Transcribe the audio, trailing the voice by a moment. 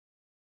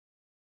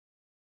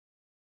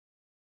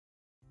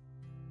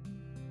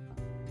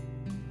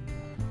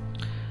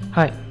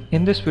Hi,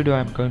 in this video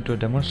I'm going to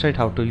demonstrate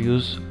how to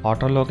use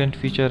auto login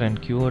feature in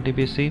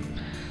QODBC.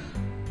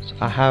 So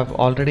I have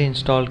already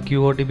installed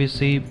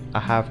QODBC, I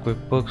have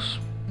QuickBooks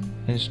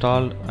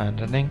installed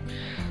and running.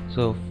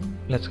 So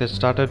let's get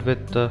started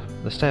with the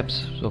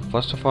steps. So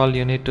first of all,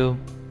 you need to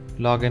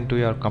log into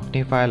your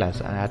company file as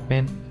an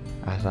admin,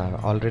 as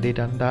I've already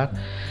done that.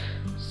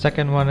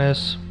 Second one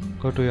is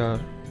go to your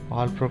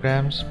all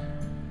programs,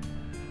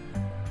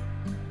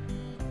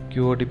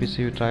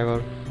 QODBC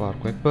Driver for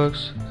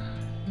QuickBooks,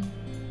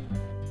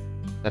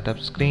 setup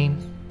screen,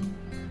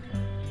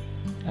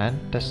 and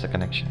test the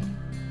connection.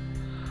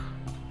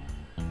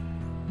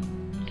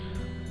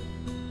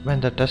 When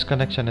the test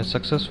connection is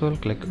successful,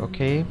 click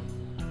OK.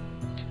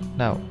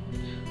 Now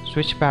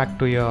switch back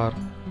to your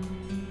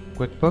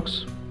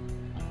QuickBooks,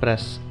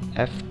 press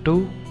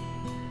F2,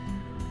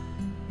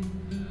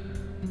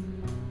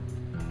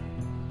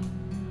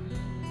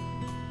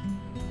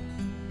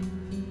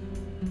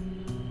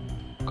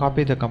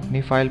 copy the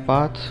company file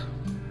path,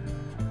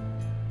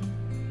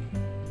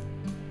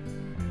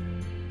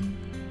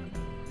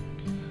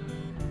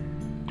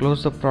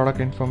 close the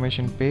product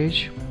information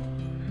page,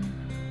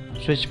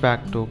 switch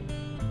back to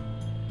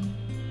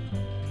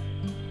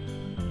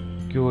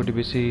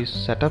QODBC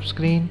setup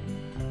screen,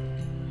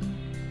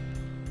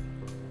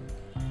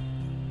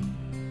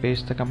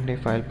 paste the company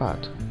file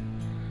path,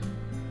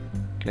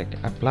 click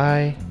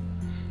apply,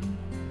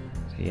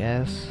 say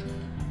yes,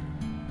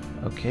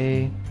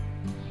 OK.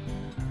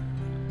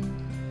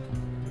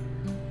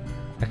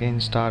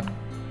 Again start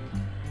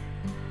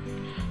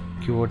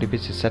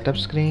QODBC setup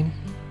screen,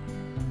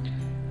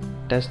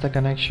 test the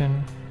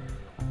connection,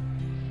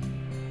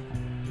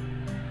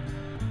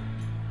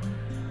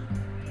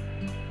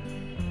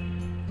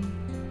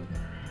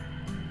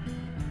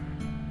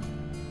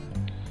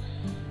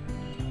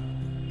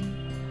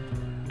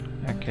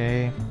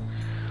 okay,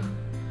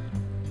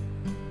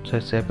 so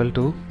it's able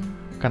to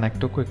connect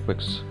to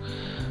QuickBooks.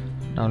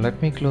 Now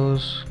let me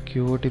close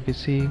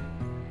QODBC.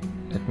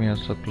 Let me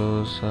also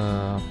close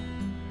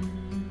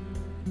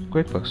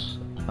QuickBooks.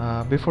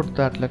 Before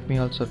that, let me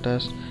also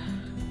test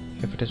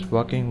if it is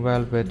working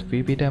well with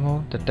VB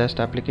demo, the test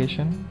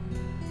application.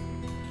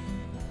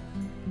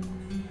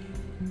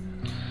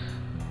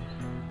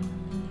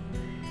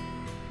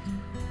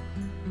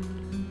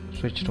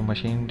 Switch to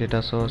machine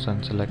data source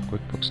and select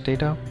QuickBooks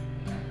data.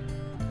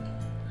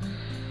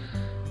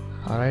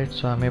 Alright,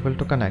 so I'm able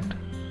to connect.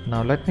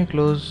 Now let me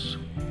close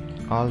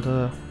all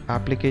the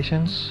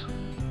applications.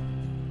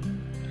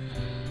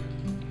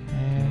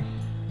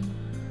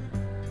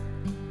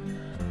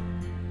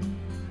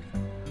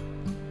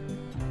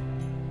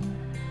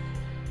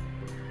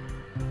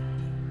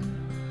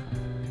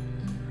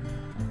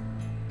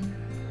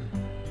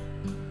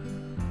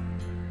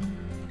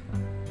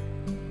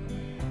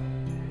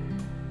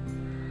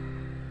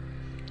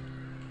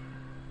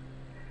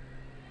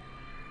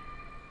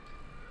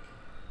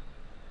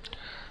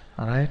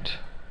 Alright,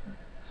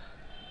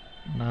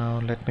 now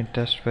let me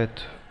test with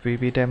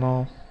VB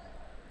demo.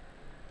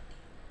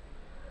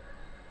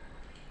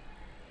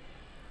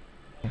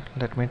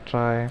 Let me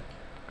try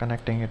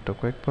connecting it to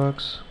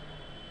QuickBooks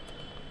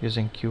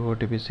using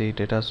QODBC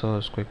data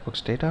source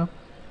QuickBooks data.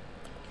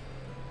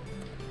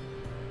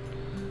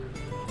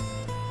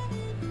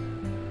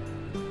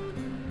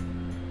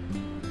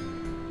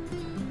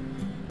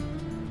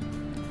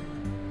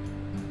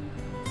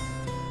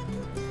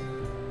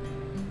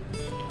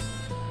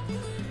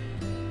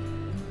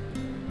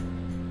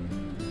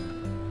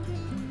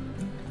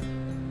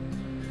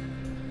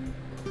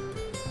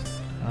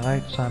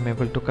 Alright, so I'm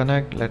able to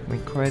connect. Let me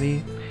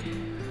query.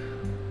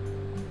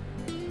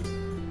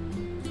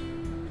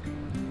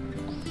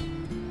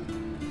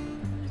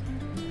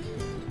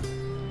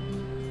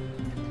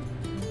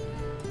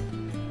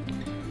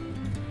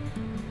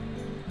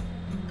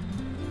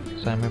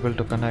 So I'm able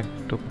to connect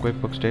to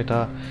QuickBooks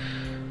data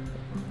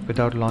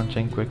without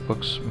launching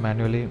QuickBooks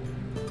manually.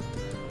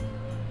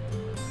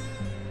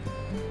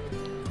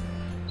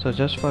 So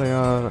just for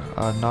your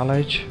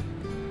knowledge,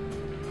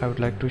 I would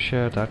like to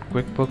share that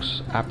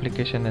QuickBooks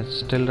application is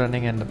still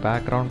running in the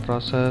background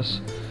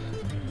process.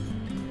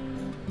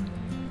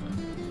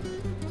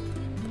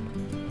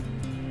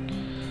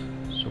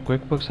 So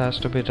QuickBooks has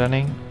to be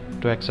running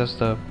to access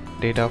the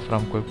data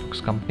from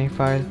QuickBooks company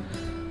file.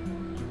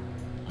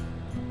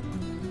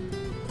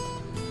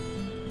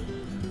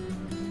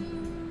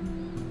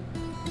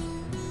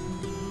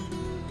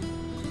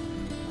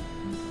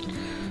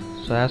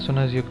 So as soon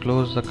as you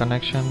close the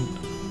connection,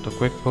 the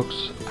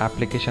QuickBooks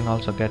application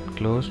also get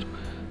closed,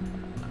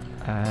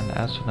 and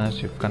as soon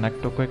as you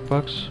connect to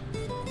QuickBooks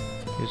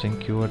using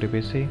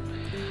QODBC,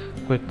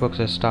 QuickBooks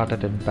is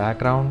started in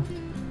background.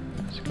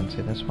 As you can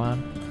see, this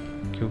one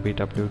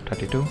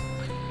QBW32.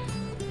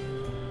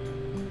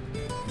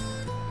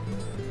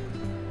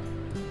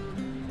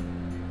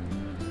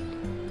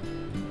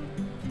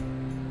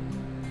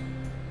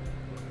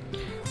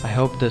 I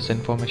hope this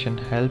information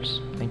helps.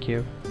 Thank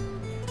you.